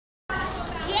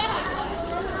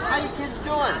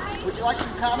doing? Would you like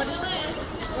some comedy?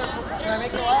 Can I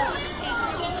make you laugh?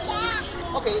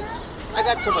 Okay, I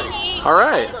got somebody. All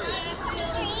right.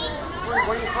 Where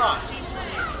are you from?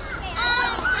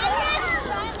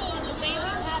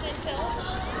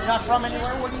 You're not from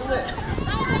anywhere? Where do you live?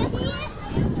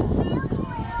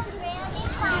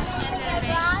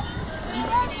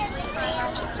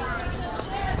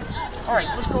 All right,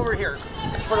 let's go over here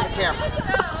in front of the camera.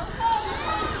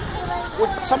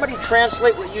 Would somebody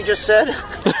translate what you just said? I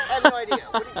have no idea.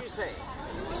 What did you say?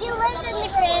 She lives in the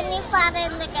granny flat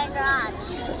in the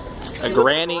garage. A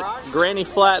granny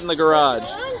flat in the garage.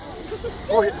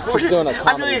 I'm doing a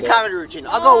comedy routine.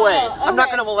 I'll go away. I'm not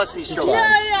going to molest these children.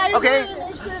 Okay?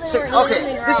 So,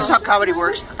 okay, this is how comedy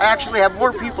works. I actually have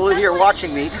more people in here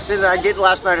watching me than I did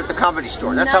last night at the Comedy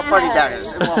Store. That's how funny that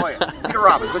is in La Jolla. Peter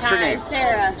Robbins, what's your name?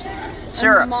 Sarah.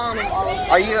 Sarah. I'm the mom of all of them.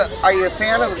 Are you a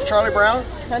fan of Charlie Brown?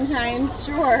 Sometimes,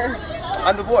 sure.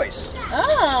 I'm the voice.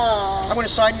 Oh. I'm going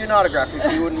to sign you an autograph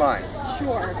if you wouldn't mind.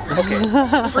 Sure. Okay.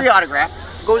 Free autograph.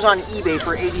 Goes on eBay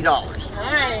for $80.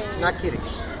 Nice. Not kidding.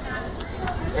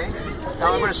 Okay?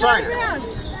 Now I'm going to sign it.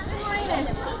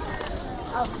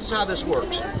 This is how this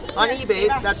works. On eBay,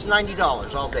 that's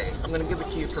 $90 all day. I'm going to give it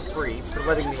to you for free for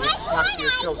letting me talk to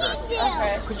your children.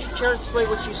 Okay. Could you translate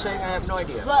what she's saying? I have no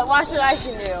idea. But watch what I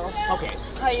can do. Okay.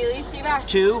 Hailey, see back.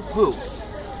 To who?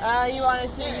 You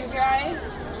wanted to you guys?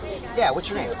 Yeah, what's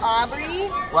your name? Aubrey.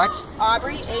 What?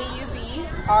 Aubrey,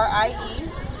 A-U-B-R-I-E.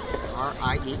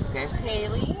 R-I-E, okay.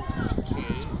 Hailey.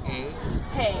 K-A.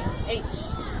 Hey, H.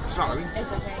 Sorry.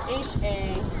 It's okay.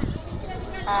 H-A-I-L-E-Y.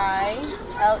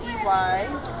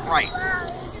 Right.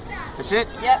 That's it?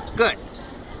 Yep. Good.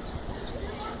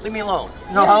 Leave me alone.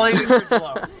 No, I'll leave you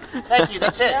alone. Thank you,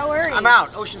 that's it. No worries. I'm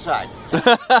out, Oceanside.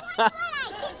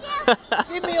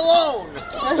 Leave me alone.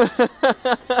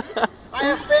 I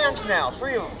have fans now,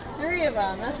 3 of them. 3 of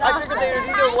them. That's I awesome. figured they would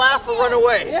either laugh or run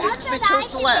away. Yeah. They chose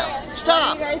to laugh.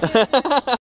 Stop.